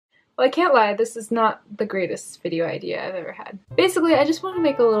Well, I can't lie, this is not the greatest video idea I've ever had. Basically, I just want to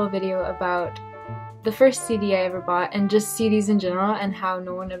make a little video about the first CD I ever bought and just CDs in general and how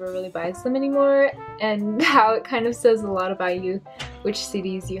no one ever really buys them anymore and how it kind of says a lot about you which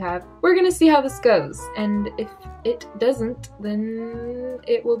CDs you have. We're gonna see how this goes, and if it doesn't, then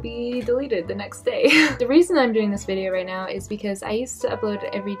it will be deleted the next day. The reason I'm doing this video right now is because I used to upload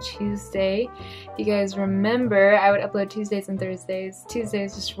every Tuesday. If you guys remember, I would upload Tuesdays and Thursdays.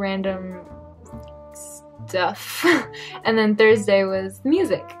 Tuesdays just random stuff and then Thursday was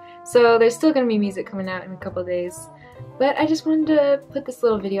music. So there's still gonna be music coming out in a couple days, but I just wanted to put this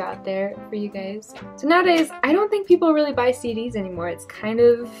little video out there for you guys. So nowadays, I don't think people really buy CDs anymore. It's kind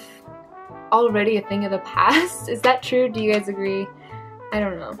of already a thing of the past. Is that true? Do you guys agree? I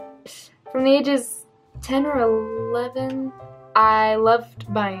don't know. From the ages 10 or 11, I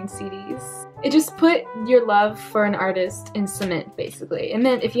loved buying CDs. It just put your love for an artist in cement, basically. It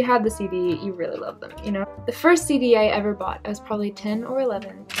meant if you had the CD, you really loved them, you know? The first CD I ever bought, I was probably 10 or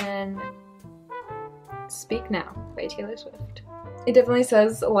 11, and Speak Now by Taylor Swift. It definitely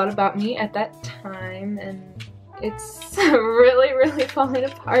says a lot about me at that time, and it's really falling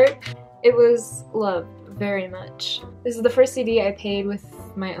apart. It was loved very much. This is the first CD I paid with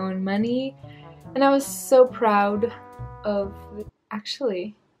my own money, and I was so proud of it.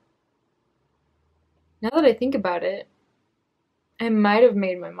 Actually, now that I think about it, I might have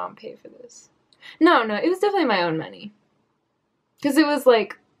made my mom pay for this. No, it was definitely my own money. Because it was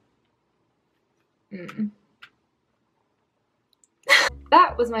like...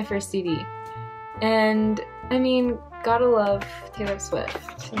 That was my first CD. And, I mean, gotta love Taylor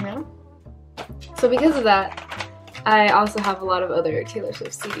Swift, you know? So because of that, I also have a lot of other Taylor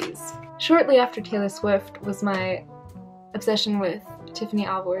Swift CDs. Shortly after Taylor Swift was my obsession with Tiffany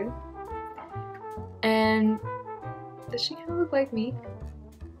Alvord. And does she kind of look like me?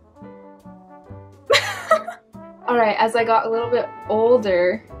 Alright, as I got a little bit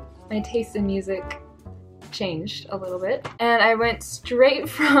older, my taste in music changed a little bit. And I went straight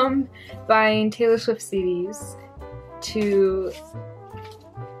from buying Taylor Swift CDs to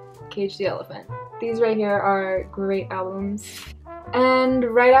Cage the Elephant. These right here are great albums. And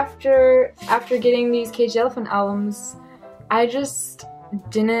right after getting these Cage the Elephant albums, I just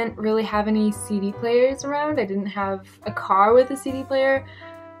didn't really have any CD players around. I didn't have a car with a CD player.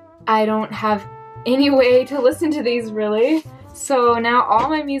 I don't have any way to listen to these really. So now all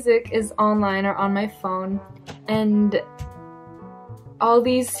my music is online or on my phone, and all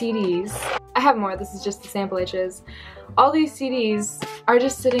these CDs, I have more, this is just the sample I chose. All these CDs are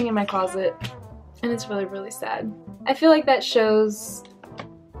just sitting in my closet, and it's really sad. I feel like that shows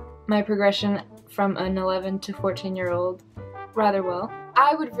my progression from an 11 to 14-year-old rather well.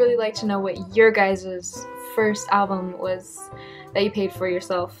 I would really like to know what your guys' first album was that you paid for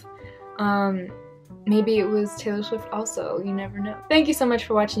yourself. Maybe it was Taylor Swift also, you never know. Thank you so much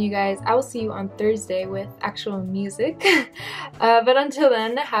for watching, you guys. I will see you on Thursday with actual music. But until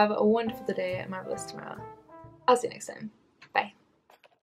then, have a wonderful day at Marvelous Tomorrow. I'll see you next time. Bye.